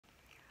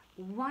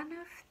One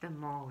of the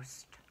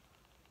most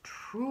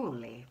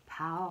truly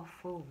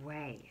powerful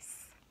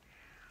ways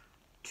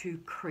to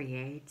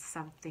create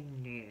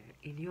something new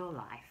in your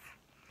life,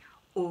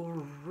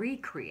 or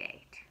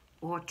recreate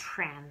or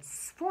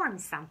transform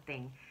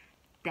something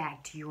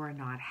that you are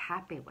not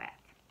happy with,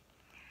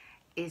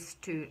 is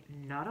to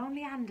not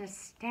only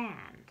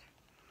understand,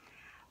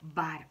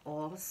 but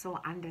also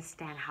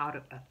understand how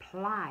to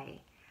apply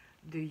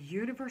the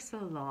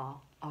universal law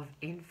of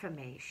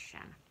information,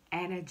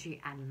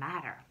 energy, and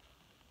matter.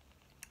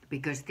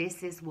 Because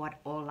this is what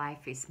all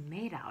life is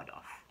made out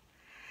of.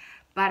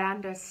 But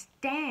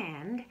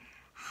understand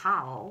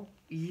how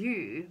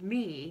you,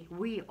 me,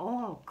 we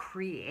all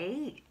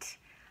create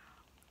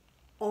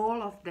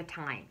all of the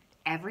time,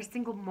 every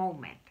single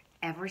moment,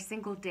 every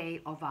single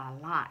day of our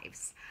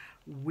lives.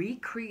 We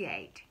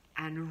create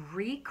and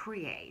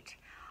recreate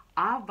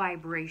our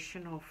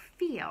vibrational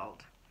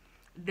field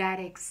that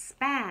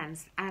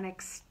expands and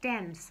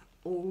extends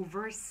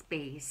over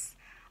space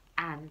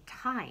and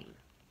time.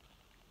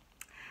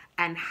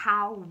 And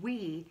how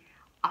we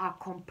are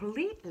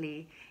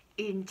completely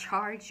in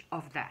charge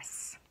of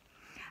this.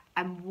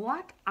 And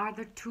what are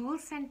the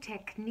tools and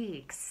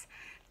techniques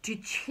to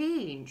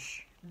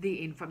change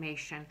the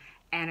information,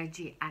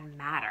 energy, and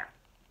matter?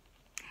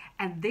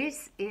 And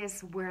this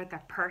is where the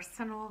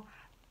personal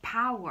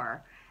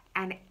power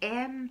and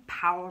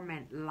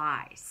empowerment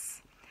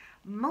lies.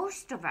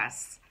 Most of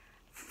us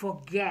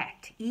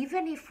forget,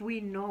 even if we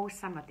know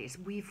some of this,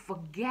 we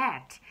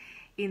forget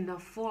in the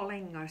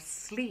falling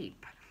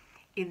asleep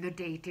in the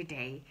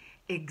day-to-day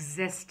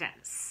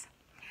existence.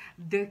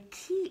 The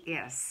key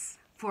is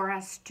for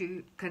us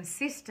to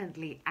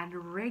consistently and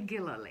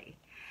regularly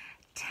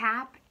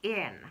tap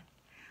in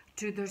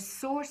to the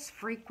source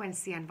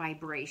frequency and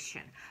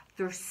vibration,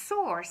 the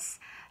source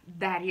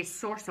that is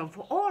source of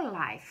all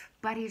life,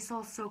 but is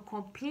also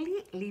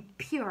completely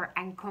pure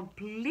and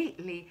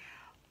completely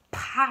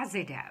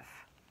positive.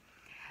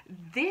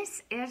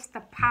 This is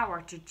the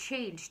power to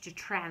change, to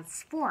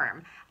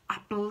transform,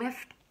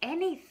 uplift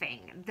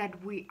anything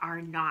that we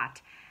are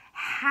not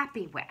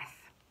happy with.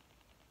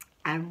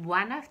 And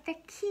one of the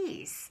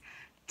keys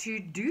to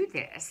do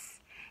this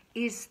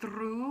is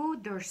through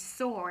the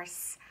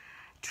source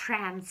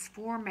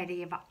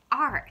transformative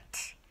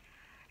art,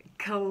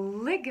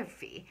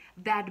 calligraphy,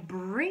 that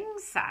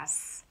brings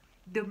us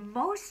the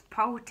most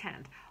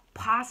potent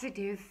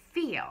positive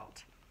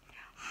field.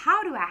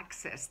 How to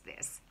access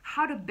this,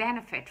 how to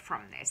benefit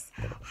from this,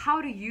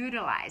 how to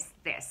utilize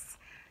this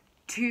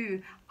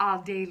to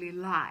our daily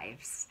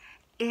lives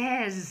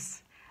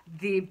is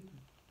the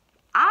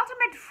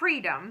ultimate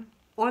freedom,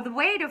 or the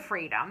way to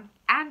freedom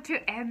and to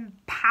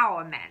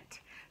empowerment,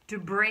 to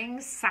bring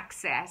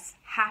success,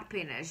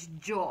 happiness,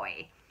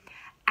 joy,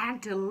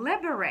 and to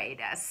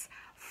liberate us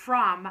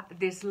from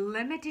this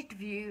limited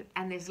view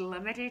and this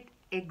limited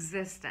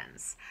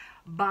existence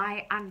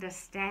by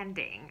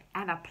understanding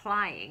and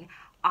applying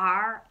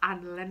our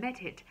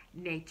unlimited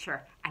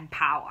nature and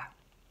power.